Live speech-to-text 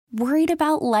Worried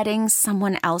about letting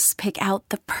someone else pick out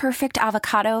the perfect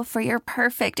avocado for your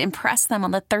perfect impress them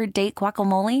on the third date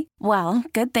guacamole? Well,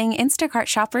 good thing Instacart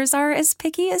shoppers are as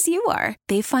picky as you are.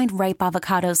 They find ripe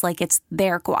avocados like it's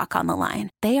their guac on the line.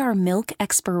 They are milk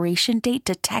expiration date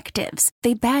detectives.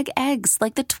 They bag eggs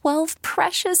like the 12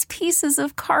 precious pieces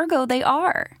of cargo they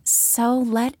are. So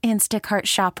let Instacart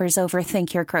shoppers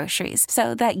overthink your groceries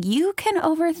so that you can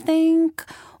overthink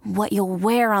what you'll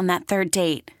wear on that third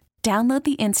date. Download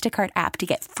the Instacart app to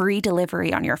get free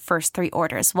delivery on your first 3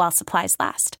 orders while supplies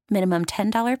last. Minimum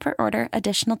 $10 per order.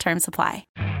 Additional terms apply.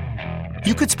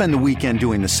 You could spend the weekend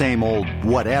doing the same old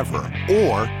whatever,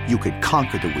 or you could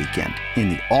conquer the weekend in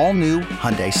the all-new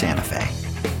Hyundai Santa Fe.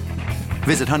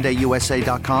 Visit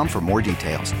HyundaiUSA.com for more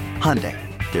details. Hyundai,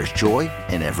 there's joy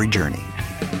in every journey.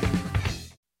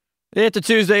 It's a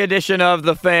Tuesday edition of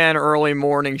the Fan Early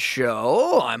Morning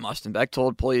Show. I'm Austin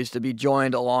Bechtold, pleased to be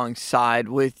joined alongside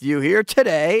with you here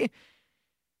today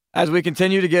as we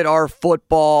continue to get our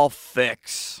football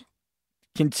fix.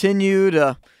 Continue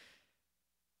to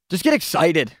just get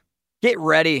excited, get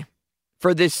ready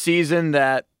for this season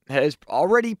that has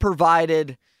already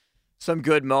provided some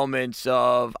good moments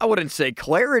of, I wouldn't say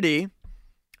clarity,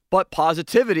 but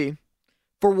positivity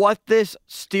for what this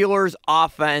Steelers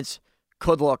offense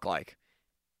could look like.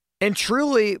 And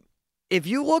truly, if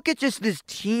you look at just this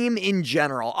team in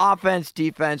general, offense,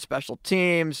 defense, special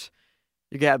teams,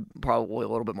 you could have probably a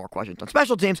little bit more questions on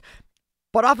special teams,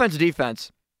 but offense,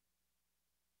 defense,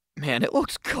 man, it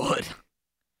looks good.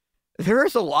 There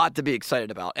is a lot to be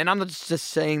excited about. And I'm not just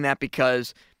saying that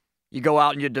because you go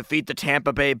out and you defeat the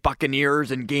Tampa Bay Buccaneers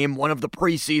in game 1 of the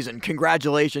preseason.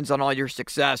 Congratulations on all your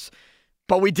success.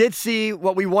 But we did see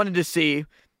what we wanted to see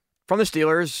from the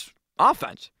Steelers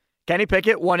offense. Kenny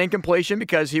Pickett, 1 incompletion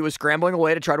because he was scrambling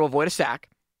away to try to avoid a sack.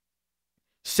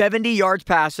 70 yards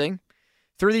passing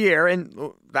through the air,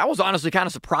 and that was honestly kind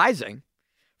of surprising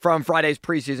from Friday's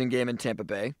preseason game in Tampa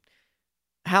Bay.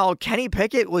 How Kenny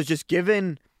Pickett was just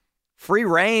given free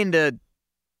rein to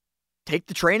take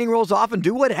the training wheels off and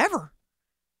do whatever.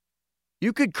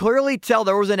 You could clearly tell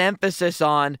there was an emphasis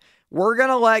on, we're going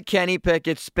to let Kenny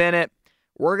Pickett spin it.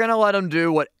 We're going to let him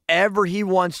do whatever he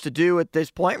wants to do at this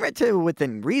point, right to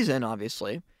within reason,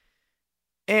 obviously.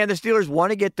 And the Steelers want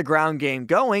to get the ground game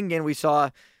going, and we saw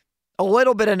a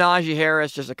little bit of Najee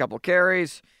Harris, just a couple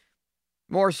carries.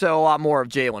 More so, a lot more of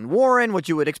Jaylen Warren, which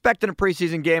you would expect in a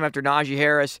preseason game after Najee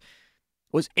Harris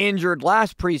was injured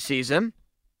last preseason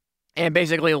and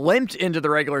basically limped into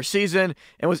the regular season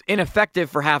and was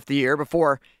ineffective for half the year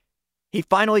before he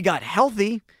finally got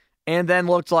healthy and then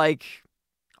looked like,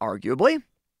 arguably,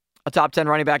 a top 10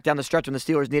 running back down the stretch when the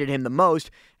Steelers needed him the most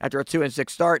after a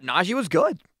 2-6 start. Najee was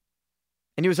good.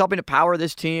 And he was helping to power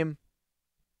this team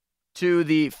to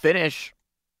the finish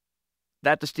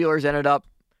that the Steelers ended up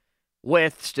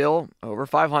with, still over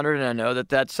 500. And I know that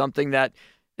that's something that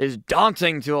is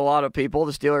daunting to a lot of people.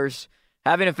 The Steelers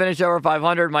having to finish over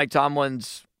 500, Mike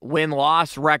Tomlin's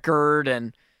win-loss record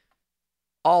and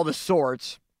all the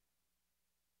sorts.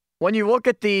 When you look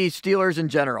at the Steelers in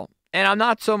general, and I'm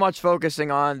not so much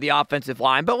focusing on the offensive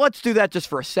line, but let's do that just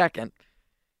for a second.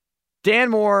 Dan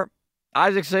Moore,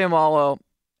 Isaac Seumalo,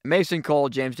 Mason Cole,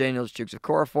 James Daniels, Chukes of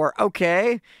Okorafor.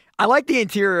 Okay. I like the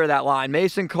interior of that line.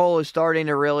 Mason Cole is starting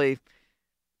to really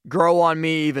grow on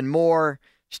me even more.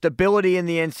 Stability in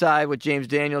the inside with James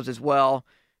Daniels as well,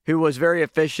 who was very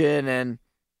efficient. And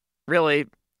really,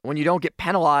 when you don't get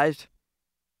penalized,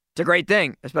 it's a great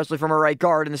thing, especially from a right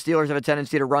guard. And the Steelers have a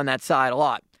tendency to run that side a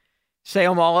lot.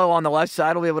 Seumalo on the left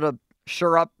side will be able to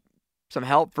shore up some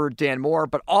help for Dan Moore,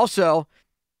 but also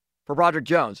for Broderick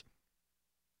Jones,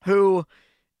 who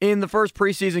in the first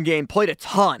preseason game played a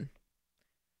ton,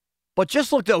 but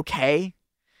just looked okay.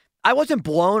 I wasn't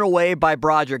blown away by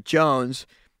Broderick Jones.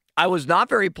 I was not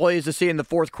very pleased to see in the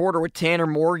fourth quarter with Tanner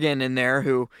Morgan in there,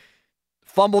 who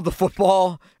fumbled the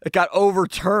football. It got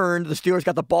overturned. The Steelers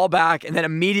got the ball back and then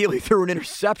immediately threw an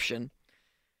interception.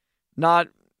 Not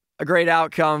a great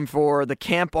outcome for the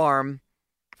camp arm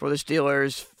for the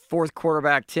Steelers, fourth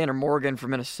quarterback Tanner Morgan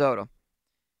from Minnesota.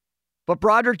 But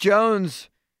Broderick Jones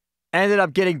ended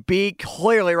up getting beat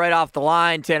clearly right off the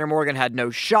line. Tanner Morgan had no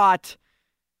shot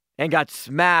and got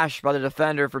smashed by the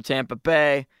defender for Tampa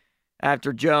Bay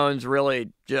after Jones really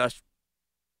just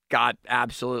got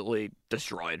absolutely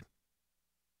destroyed.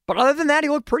 But other than that,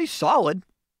 he looked pretty solid.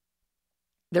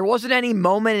 There wasn't any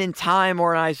moment in time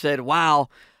where I said, wow,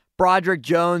 Broderick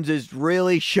Jones is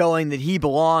really showing that he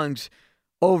belongs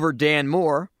over Dan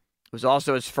Moore. It was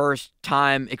also his first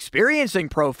time experiencing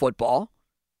pro football.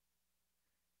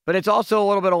 But it's also a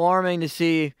little bit alarming to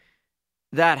see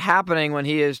that happening when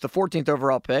he is the 14th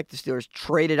overall pick. The Steelers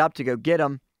traded up to go get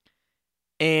him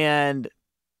And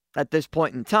at this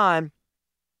point in time,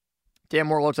 Dan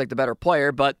Moore looks like the better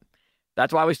player, but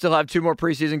that's why we still have 2 more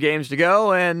preseason games to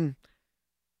go and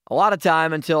a lot of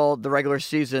time until the regular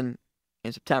season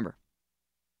in September.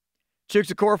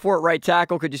 Chooks Okorafor at right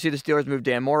tackle. Could you see the Steelers move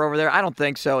Dan Moore over there? I don't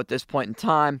think so at this point in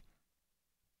time.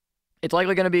 It's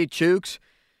likely going to be Chooks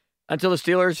until the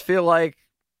Steelers feel like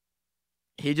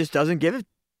he just doesn't give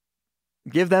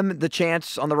them the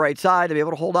chance on the right side to be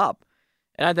able to hold up.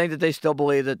 And I think that they still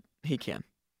believe that he can.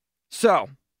 So,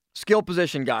 skill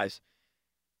position, guys.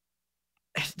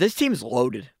 This team's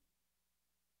loaded.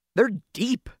 They're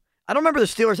deep. I don't remember the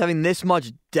Steelers having this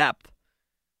much depth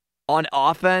on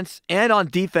offense and on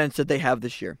defense that they have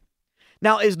this year.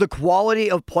 Now, is the quality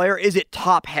of player, is it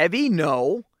top heavy?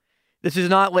 No. This is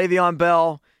not Le'Veon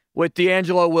Bell with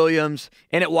D'Angelo Williams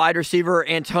and at wide receiver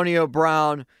Antonio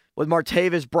Brown with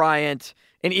Martavis Bryant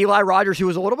and Eli Rogers, who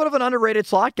was a little bit of an underrated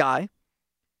slot guy,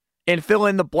 and fill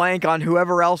in the blank on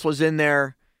whoever else was in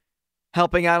there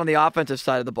helping out on the offensive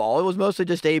side of the ball. It was mostly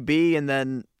just AB and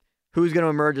then who's going to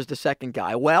emerge as the second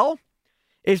guy. Well,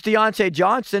 it's Deontay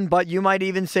Johnson, but you might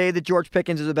even say that George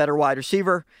Pickens is a better wide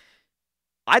receiver.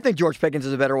 I think George Pickens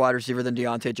is a better wide receiver than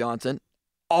Deontay Johnson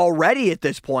already at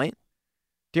this point.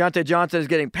 Deontay Johnson is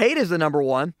getting paid as the number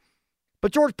 1,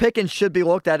 but George Pickens should be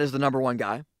looked at as the number 1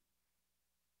 guy.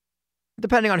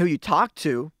 Depending on who you talk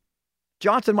to,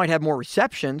 Johnson might have more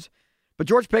receptions, but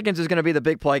George Pickens is going to be the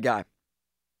big play guy.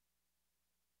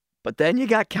 But then you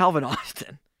got Calvin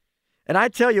Austin. And I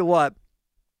tell you what,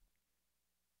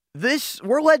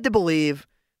 we're led to believe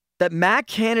that Matt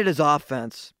Canada's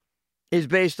offense is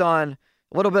based on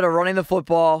a little bit of running the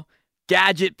football,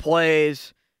 gadget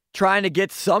plays, trying to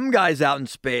get some guys out in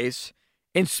space,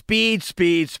 and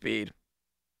speed.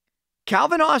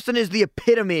 Calvin Austin is the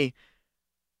epitome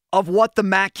of what the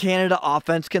Matt Canada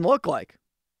offense can look like.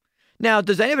 Now,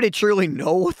 does anybody truly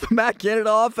know what the Matt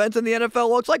Canada offense in the NFL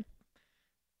looks like?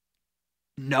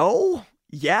 No?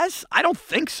 Yes? I don't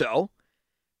think so.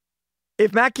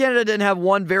 If Matt Canada didn't have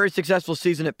one very successful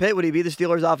season at Pitt, would he be the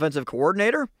Steelers' offensive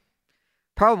coordinator?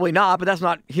 Probably not, but that's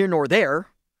not here nor there.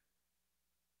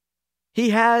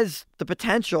 He has the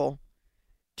potential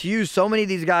to use so many of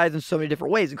these guys in so many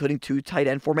different ways, including 2 tight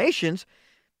end formations,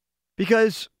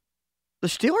 because the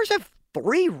Steelers have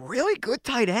 3 really good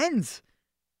tight ends.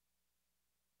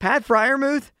 Pat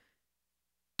Freiermuth,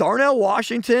 Darnell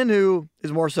Washington, who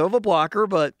is more so of a blocker,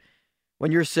 but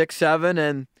when you're 6'7"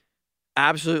 and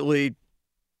absolutely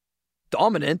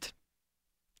dominant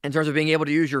in terms of being able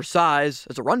to use your size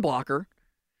as a run blocker,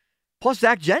 plus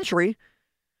Zach Gentry,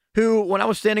 who, when I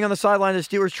was standing on the sideline of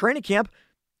the Steelers training camp,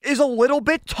 is a little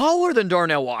bit taller than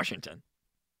Darnell Washington.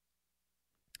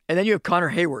 And then you have Connor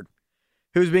Hayward,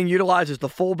 who's being utilized as the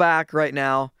fullback right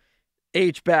now,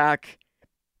 H-back,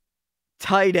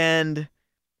 tight end,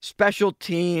 special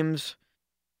teams.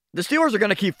 The Steelers are going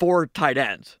to keep 4 tight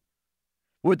ends,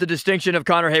 with the distinction of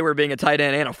Connor Hayward being a tight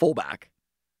end and a fullback.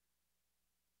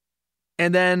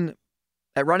 And then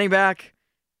at running back,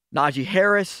 Najee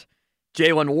Harris,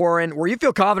 Jaylen Warren, where you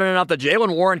feel confident enough that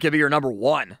Jaylen Warren can be your number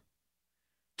 1.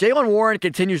 Jaylen Warren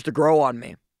continues to grow on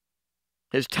me.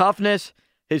 His toughness,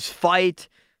 his fight,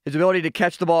 his ability to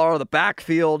catch the ball out of the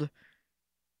backfield.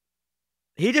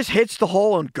 He just hits the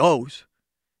hole and goes.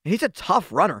 He's a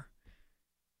tough runner.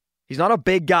 He's not a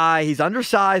big guy. He's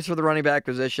undersized for the running back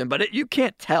position, but you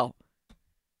can't tell.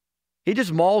 He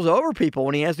just mauls over people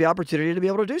when he has the opportunity to be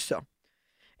able to do so.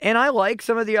 And I like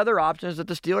some of the other options that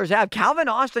the Steelers have. Calvin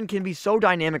Austin can be so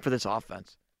dynamic for this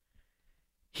offense.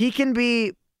 He can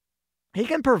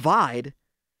provide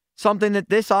something that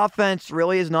this offense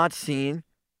really has not seen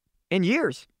in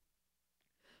years.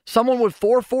 Someone with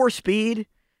 4.4 speed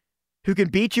who can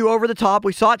beat you over the top.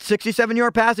 We saw it,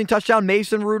 67-yard passing touchdown,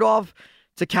 Mason Rudolph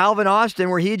to Calvin Austin,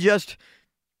 where he just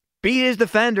beat his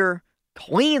defender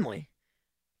cleanly.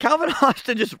 Calvin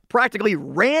Austin just practically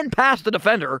ran past the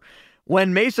defender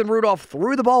when Mason Rudolph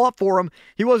threw the ball up for him.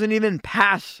 He wasn't even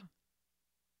past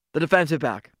the defensive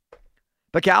back.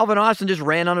 But Calvin Austin just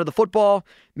ran under the football.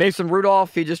 Mason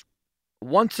Rudolph, he just,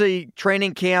 once a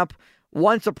training camp,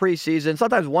 once a preseason,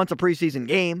 sometimes once a preseason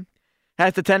game,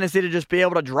 has the tendency to just be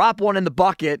able to drop one in the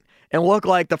bucket and look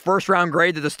like the first-round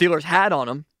grade that the Steelers had on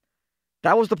him.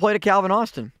 That was the play to Calvin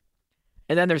Austin.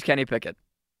 And then there's Kenny Pickett.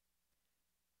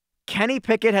 Kenny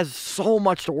Pickett has so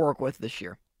much to work with this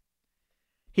year.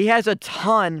 He has a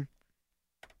ton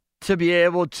to be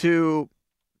able to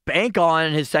bank on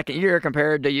in his second year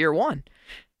compared to year 1.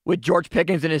 With George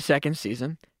Pickens in his second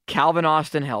season, Calvin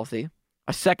Austin healthy,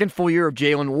 a second full year of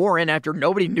Jaylen Warren after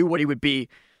nobody knew what he would be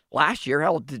last year.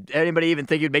 Hell, did anybody even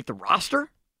think he'd make the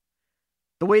roster?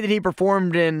 The way that he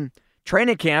performed in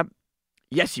training camp,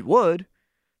 Yes, he would.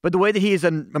 But the way that he has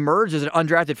emerged as an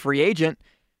undrafted free agent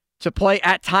to play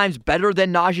at times better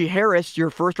than Najee Harris, your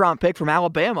first-round pick from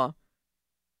Alabama,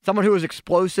 someone who was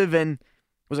explosive and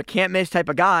was a can't-miss type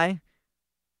of guy,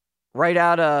 right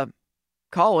out of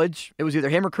college, it was either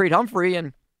him or Creed Humphrey,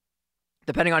 and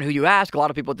depending on who you ask, a lot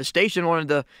of people at the station wanted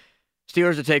the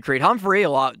Steelers to take Creed Humphrey. A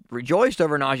lot rejoiced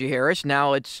over Najee Harris.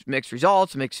 Now it's mixed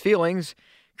results, mixed feelings.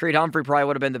 Creed Humphrey probably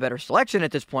would have been the better selection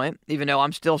at this point, even though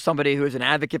I'm still somebody who is an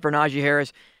advocate for Najee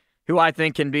Harris, who I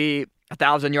think can be a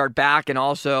 1,000-yard back and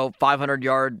also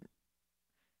 500-yard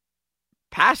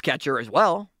pass catcher as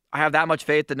well. I have that much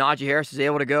faith that Najee Harris is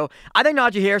able to go. I think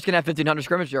Najee Harris can have 1,500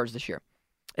 scrimmage yards this year.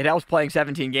 It helps playing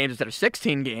 17 games instead of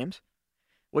 16 games,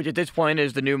 which at this point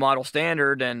is the new model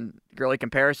standard, and girly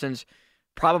comparisons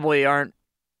probably aren't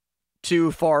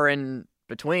too far in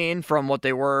between from what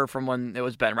they were from when it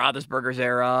was Ben Roethlisberger's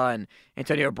era and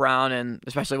Antonio Brown, and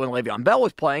especially when Le'Veon Bell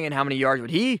was playing, and how many yards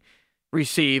would he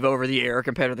receive over the air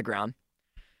compared to the ground.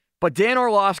 But Dan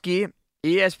Orlovsky,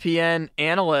 ESPN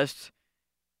analyst,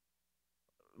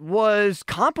 was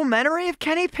complimentary of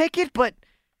Kenny Pickett, but,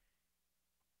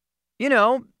 you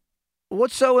know,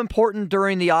 what's so important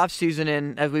during the offseason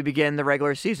and as we begin the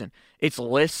regular season? It's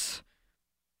lists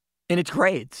and it's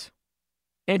grades.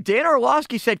 And Dan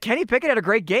Orlovsky said Kenny Pickett had a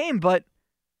great game, but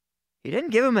he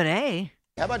didn't give him an A.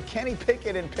 How about Kenny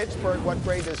Pickett in Pittsburgh? What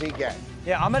grade does he get?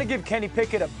 Yeah, I'm going to give Kenny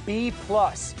Pickett a B+.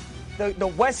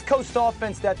 The West Coast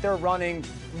offense that they're running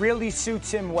really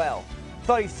suits him well.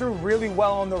 Thought he threw really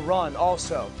well on the run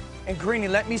also. And Greeny,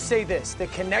 let me say this. The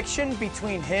connection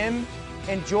between him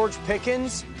and George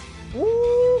Pickens,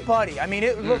 woo, buddy. I mean,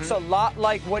 it looks a lot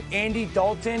like what Andy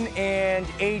Dalton and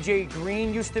A.J.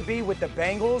 Green used to be with the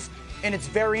Bengals. And it's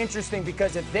very interesting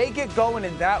because if they get going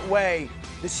in that way,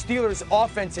 the Steelers'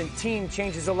 offense and team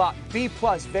changes a lot. B+,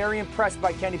 very impressed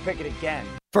by Kenny Pickett again.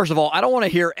 First of all, I don't want to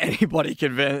hear anybody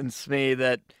convince me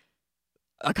that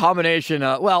a combination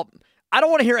of, I don't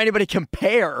want to hear anybody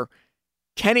compare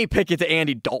Kenny Pickett to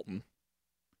Andy Dalton.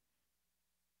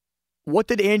 What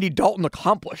did Andy Dalton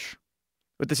accomplish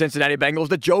with the Cincinnati Bengals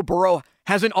that Joe Burrow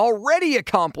hasn't already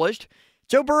accomplished?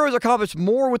 Joe Burrow has accomplished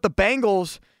more with the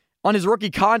Bengals on his rookie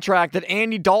contract that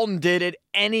Andy Dalton did at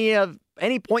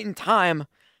any point in time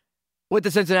with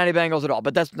the Cincinnati Bengals at all.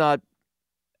 But that's not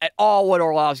at all what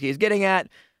Orlovsky is getting at.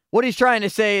 What he's trying to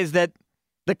say is that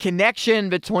the connection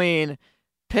between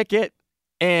Pickett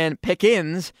and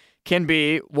Pickens can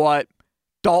be what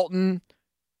Dalton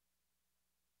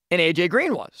and A.J.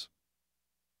 Green was.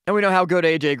 And we know how good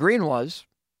A.J. Green was.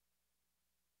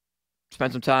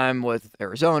 Spent some time with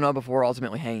Arizona before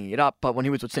ultimately hanging it up. But when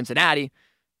he was with Cincinnati,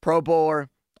 Pro Bowler,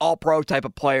 all-pro type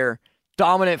of player,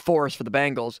 dominant force for the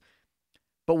Bengals.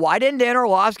 But why didn't Dan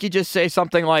Orlovsky just say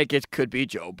something like it could be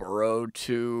Joe Burrow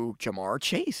to Jamar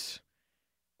Chase,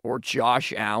 or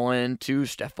Josh Allen to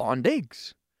Stephon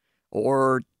Diggs,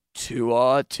 or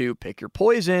Tua to pick your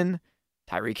poison,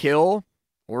 Tyreek Hill,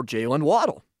 or Jalen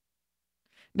Waddle?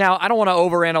 Now, I don't want to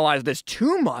overanalyze this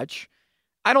too much.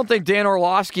 I don't think Dan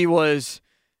Orlovsky was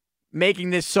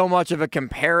making this so much of a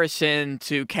comparison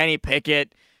to Kenny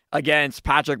Pickett against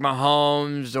Patrick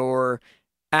Mahomes or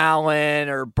Allen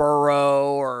or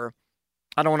Burrow, or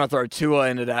I don't want to throw Tua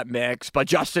into that mix, but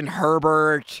Justin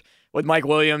Herbert with Mike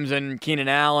Williams and Keenan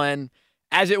Allen,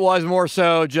 as it was more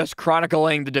so just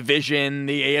chronicling the division,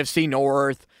 the AFC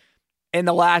North, and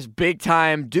the last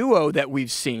big-time duo that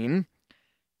we've seen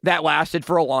that lasted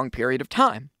for a long period of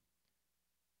time.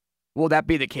 Will that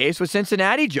be the case with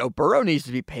Cincinnati? Joe Burrow needs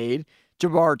to be paid.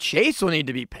 Jamar Chase will need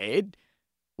to be paid.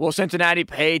 Will Cincinnati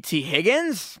pay T.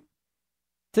 Higgins?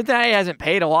 Cincinnati hasn't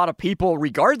paid a lot of people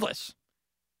regardless.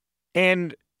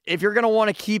 And if you're going to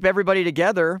want to keep everybody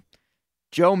together,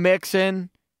 Joe Mixon,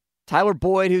 Tyler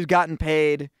Boyd, who's gotten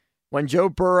paid, when Joe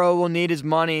Burrow will need his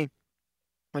money,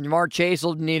 when Jamar Chase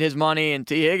will need his money, and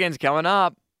T. Higgins coming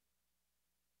up,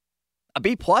 a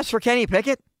B+ for Kenny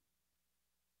Pickett?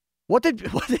 What did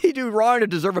he do wrong to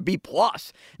deserve a B+?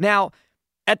 Now,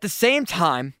 at the same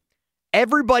time,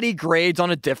 everybody grades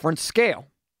on a different scale.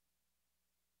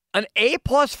 An A+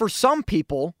 for some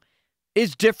people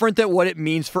is different than what it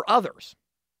means for others.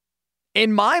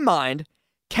 In my mind,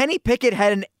 Kenny Pickett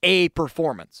had an A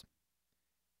performance.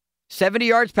 70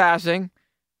 yards passing,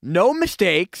 no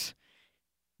mistakes.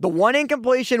 The one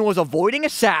incompletion was avoiding a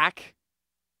sack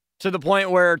to the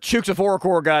point where Chuks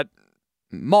Okorafor got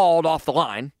mauled off the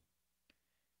line.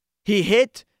 He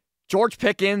hit George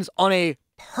Pickens on a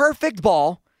perfect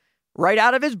ball right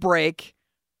out of his break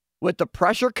with the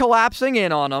pressure collapsing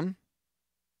in on him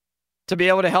to be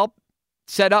able to help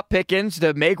set up Pickens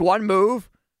to make one move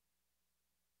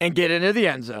and get into the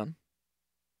end zone.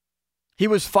 He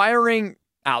was firing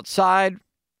outside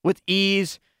with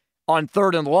ease on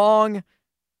 3rd and long.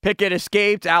 Pickett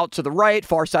escaped out to the right,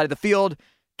 far side of the field,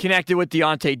 connected with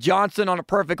Deontay Johnson on a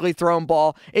perfectly thrown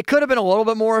ball. It could have been a little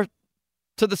bit more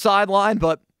to the sideline,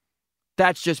 but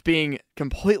that's just being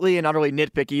completely and utterly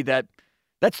nitpicky.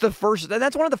 That's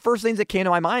one of the first things that came to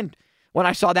my mind when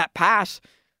I saw that pass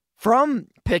from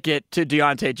Pickett to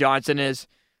Deontay Johnson is,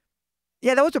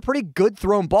 yeah, that was a pretty good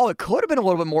thrown ball. It could have been a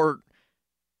little bit more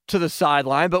to the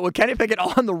sideline, but with Kenny Pickett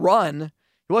on the run,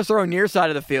 he was throwing near side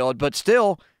of the field, but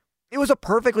still, it was a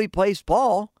perfectly placed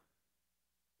ball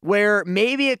where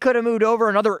maybe it could have moved over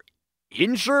another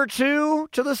inch or two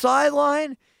to the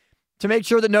sideline to make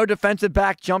sure that no defensive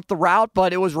back jumped the route,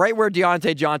 but it was right where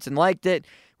Deontay Johnson liked it,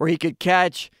 where he could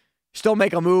catch, still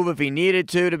make a move if he needed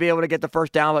to be able to get the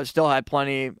first down, but still had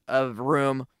plenty of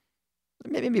room,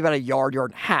 maybe about a yard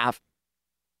and a half,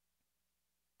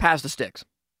 past the sticks.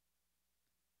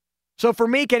 So for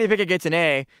me, Kenny Pickett gets an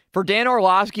A. For Dan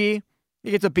Orlovsky, he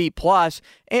gets a B+.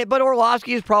 But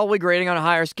Orlovsky is probably grading on a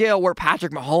higher scale where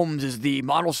Patrick Mahomes is the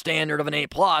model standard of an A+,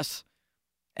 and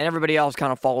everybody else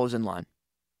kind of follows in line.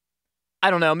 I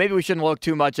don't know. Maybe we shouldn't look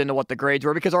too much into what the grades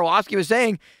were because Orlovsky was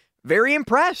saying very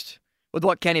impressed with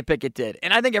what Kenny Pickett did.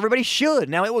 And I think everybody should.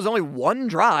 Now, it was only one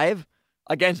drive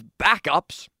against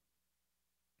backups.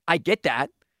 I get that.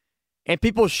 And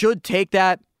people should take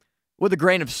that with a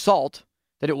grain of salt,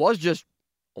 that it was just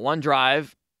one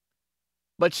drive.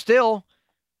 But still,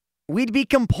 we'd be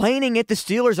complaining if the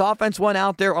Steelers offense went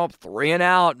out there, 3 and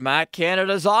out. Matt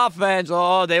Canada's offense,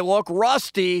 they look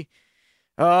rusty.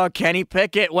 Kenny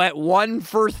Pickett went 1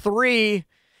 for 3.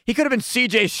 He could have been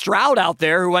C.J. Stroud out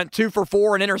there, who went 2 for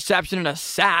 4, an interception and a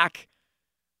sack,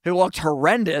 who looked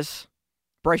horrendous.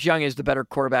 Bryce Young is the better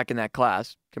quarterback in that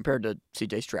class compared to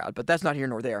C.J. Stroud, but that's not here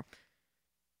nor there.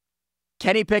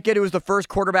 Kenny Pickett, who was the first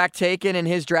quarterback taken in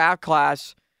his draft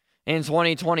class in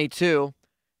 2022,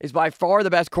 is by far the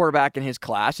best quarterback in his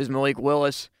class. Is Malik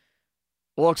Willis.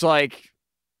 Looks like,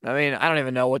 I don't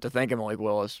even know what to think of Malik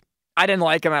Willis. I didn't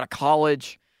like him out of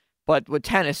college, but with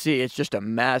Tennessee, it's just a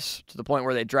mess to the point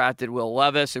where they drafted Will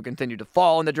Levis, who continued to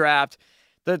fall in the draft.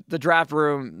 The draft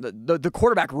room, the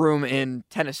quarterback room in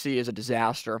Tennessee is a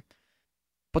disaster.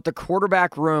 But the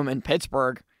quarterback room in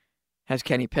Pittsburgh has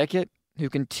Kenny Pickett, who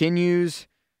continues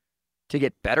to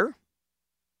get better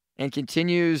and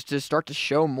continues to start to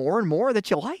show more and more that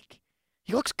you like.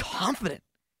 He looks confident.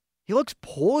 He looks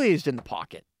poised in the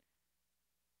pocket.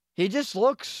 He just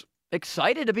looks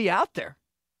excited to be out there.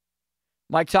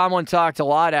 Mike Tomlin talked a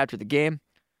lot after the game.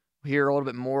 We'll hear a little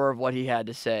bit more of what he had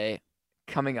to say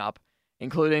coming up,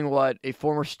 including what a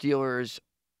former Steelers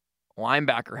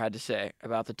linebacker had to say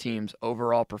about the team's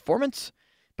overall performance,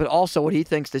 but also what he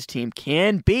thinks this team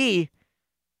can be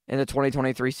in the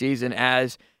 2023 season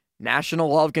as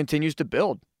national love continues to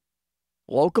build.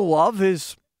 Local love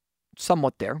is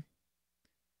somewhat there.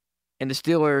 And the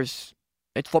Steelers,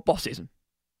 it's football season.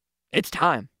 It's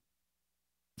time.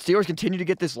 The Steelers continue to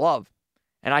get this love.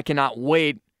 And I cannot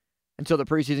wait until the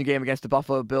preseason game against the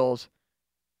Buffalo Bills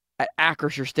at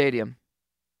Acrisure Stadium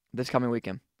this coming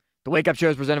weekend. The Wake Up Show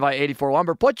is presented by 84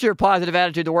 Lumber. Put your positive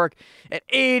attitude to work at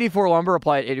 84 Lumber.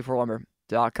 Apply at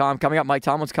 84lumber.com. Coming up, Mike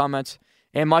Tomlin's comments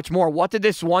and much more. What did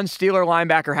this one Steeler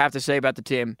linebacker have to say about the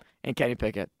team and Kenny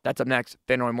Pickett? That's up next.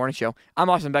 Fan Noy Morning Show. I'm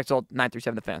Austin Bechtold,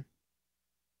 937 The Fan.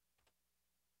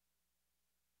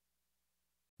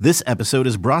 This episode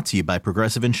is brought to you by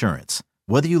Progressive Insurance.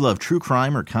 Whether you love true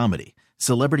crime or comedy,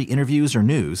 celebrity interviews or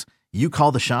news, you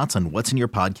call the shots on what's in your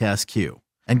podcast queue.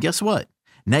 And guess what?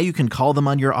 Now you can call them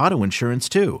on your auto insurance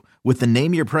too with the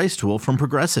Name Your Price tool from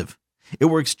Progressive. It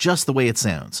works just the way it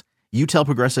sounds. You tell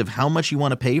Progressive how much you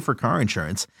want to pay for car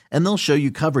insurance, and they'll show you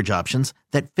coverage options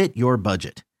that fit your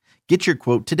budget. Get your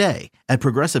quote today at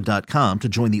Progressive.com to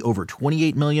join the over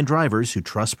 28 million drivers who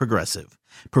trust Progressive.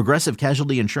 Progressive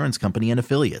Casualty Insurance Company and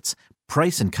Affiliates.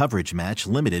 Price and coverage match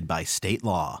limited by state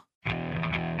law.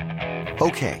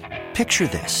 Okay, picture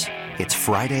this. It's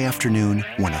Friday afternoon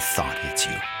when a thought hits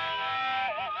you.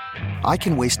 I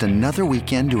can waste another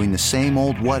weekend doing the same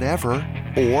old whatever,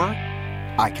 or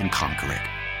I can conquer it.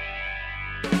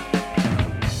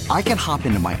 I can hop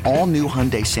into my all-new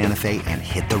Hyundai Santa Fe and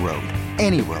hit the road.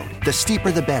 Any road. The steeper,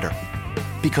 the better.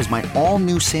 Because my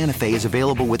all-new Santa Fe is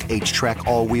available with H-Track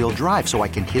all-wheel drive, so I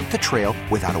can hit the trail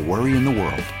without a worry in the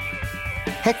world.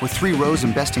 Heck, with 3 rows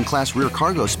and best-in-class rear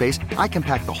cargo space, I can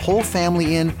pack the whole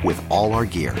family in with all our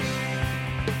gear.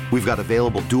 We've got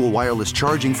available dual wireless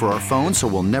charging for our phones, so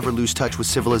we'll never lose touch with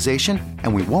civilization,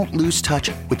 and we won't lose touch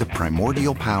with the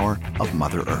primordial power of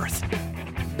Mother Earth.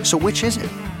 So which is it?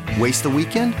 Waste the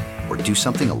weekend or do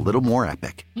something a little more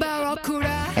epic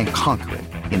and conquer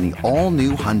it in the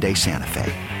all-new Hyundai Santa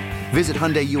Fe. Visit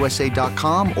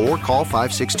HyundaiUSA.com or call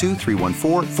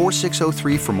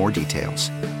 562-314-4603 for more details.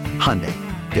 Hyundai,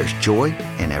 there's joy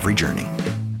in every journey.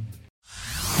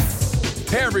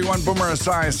 Hey everyone, Boomer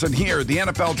Esiason here. The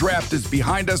NFL Draft is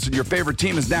behind us and your favorite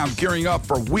team is now gearing up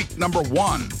for week number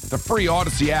 1. The free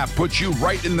Odyssey app puts you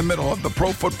right in the middle of the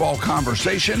pro football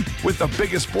conversation with the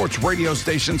biggest sports radio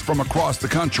stations from across the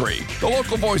country. The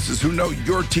local voices who know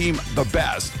your team the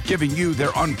best, giving you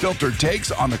their unfiltered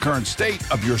takes on the current state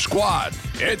of your squad.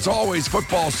 It's always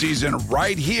football season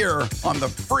right here on the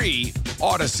free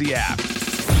Odyssey app.